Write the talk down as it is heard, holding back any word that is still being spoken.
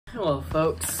Hello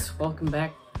folks, welcome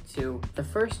back to the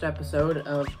first episode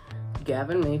of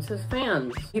Gavin Meets His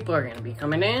Fans. People are going to be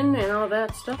coming in and all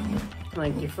that stuff.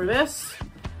 Thank you for this.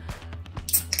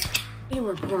 And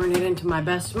we're pouring it into my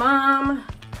best mom.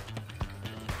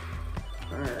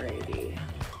 Alrighty.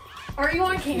 Are you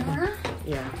on camera?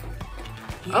 Yeah.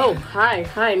 Oh, hi,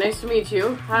 nice to meet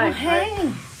you. Hi. Oh,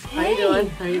 hey. How you doing?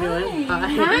 How you doing?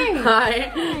 Hi.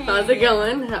 How's it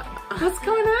going? What's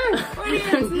going on? What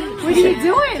are you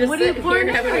doing? What are you pouring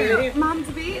in? Mom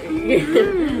to be?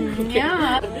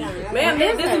 Yeah. Man,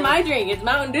 this is my drink. It's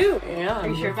Mountain Dew. Yeah. Are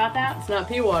you sure about that? It's not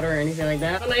pea water or anything like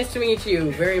that. Well, nice to meet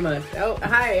you very much. Oh,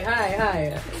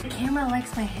 hi. The camera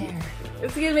likes my hair.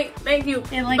 Excuse me. Thank you.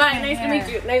 It likes Bye. my Nice hair. to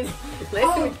meet you. Nice to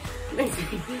meet you.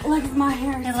 It likes my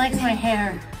hair. It likes my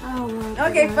hair. Oh my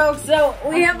Okay, folks. So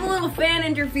we have a little fan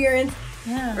interference.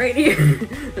 Yeah. Right here.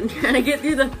 I'm trying to get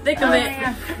through the thick of it.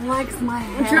 Yeah. Likes my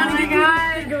hair. I'm trying to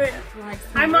get through the thick of it.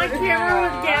 I'm on camera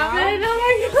with Gavin. Oh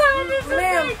my god, this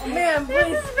Ma'am,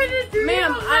 please. has been a dream.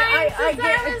 Ma'am,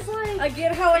 I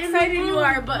get how excited you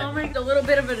are, but Oh my- a little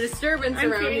bit of a disturbance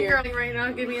I'm around here. fangirling right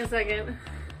now. Give me a second.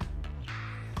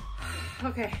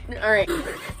 Okay. All right.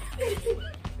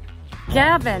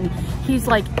 Gavin, he's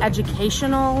like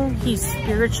educational, he's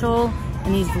spiritual,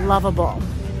 and he's lovable.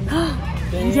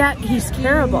 And yet he's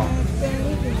terrible.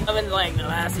 I'm like the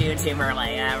last YouTuber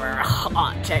like ever.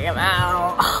 Check him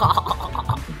out.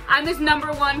 I'm his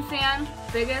 #1 fan.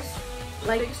 Biggest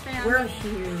fan. We're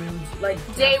huge. Like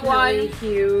Day one.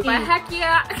 Huge. But heck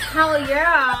yeah. Hell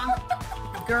yeah.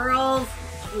 Girls,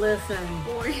 listen.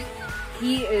 Boy.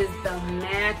 He is the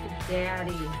Mac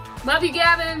Daddy. Love you,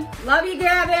 Gavin. Love you,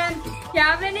 Gavin.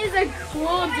 Gavin is a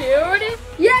cool dude.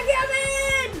 Yeah,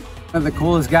 Gavin. One of the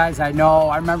coolest guys I know.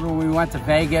 I remember when we went to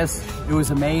Vegas. It was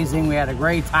amazing. We had a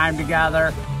great time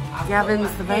together.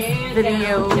 Gavin's the best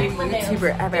video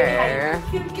YouTuber ever.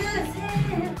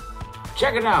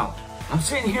 Check it out. I'm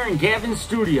sitting here in Gavin's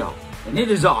studio, and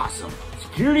it is awesome.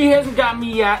 Security hasn't got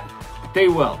me yet, but they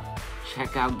will.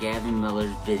 Check out Gavin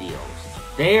Miller's videos.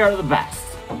 They are the best.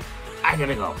 I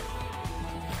gotta go.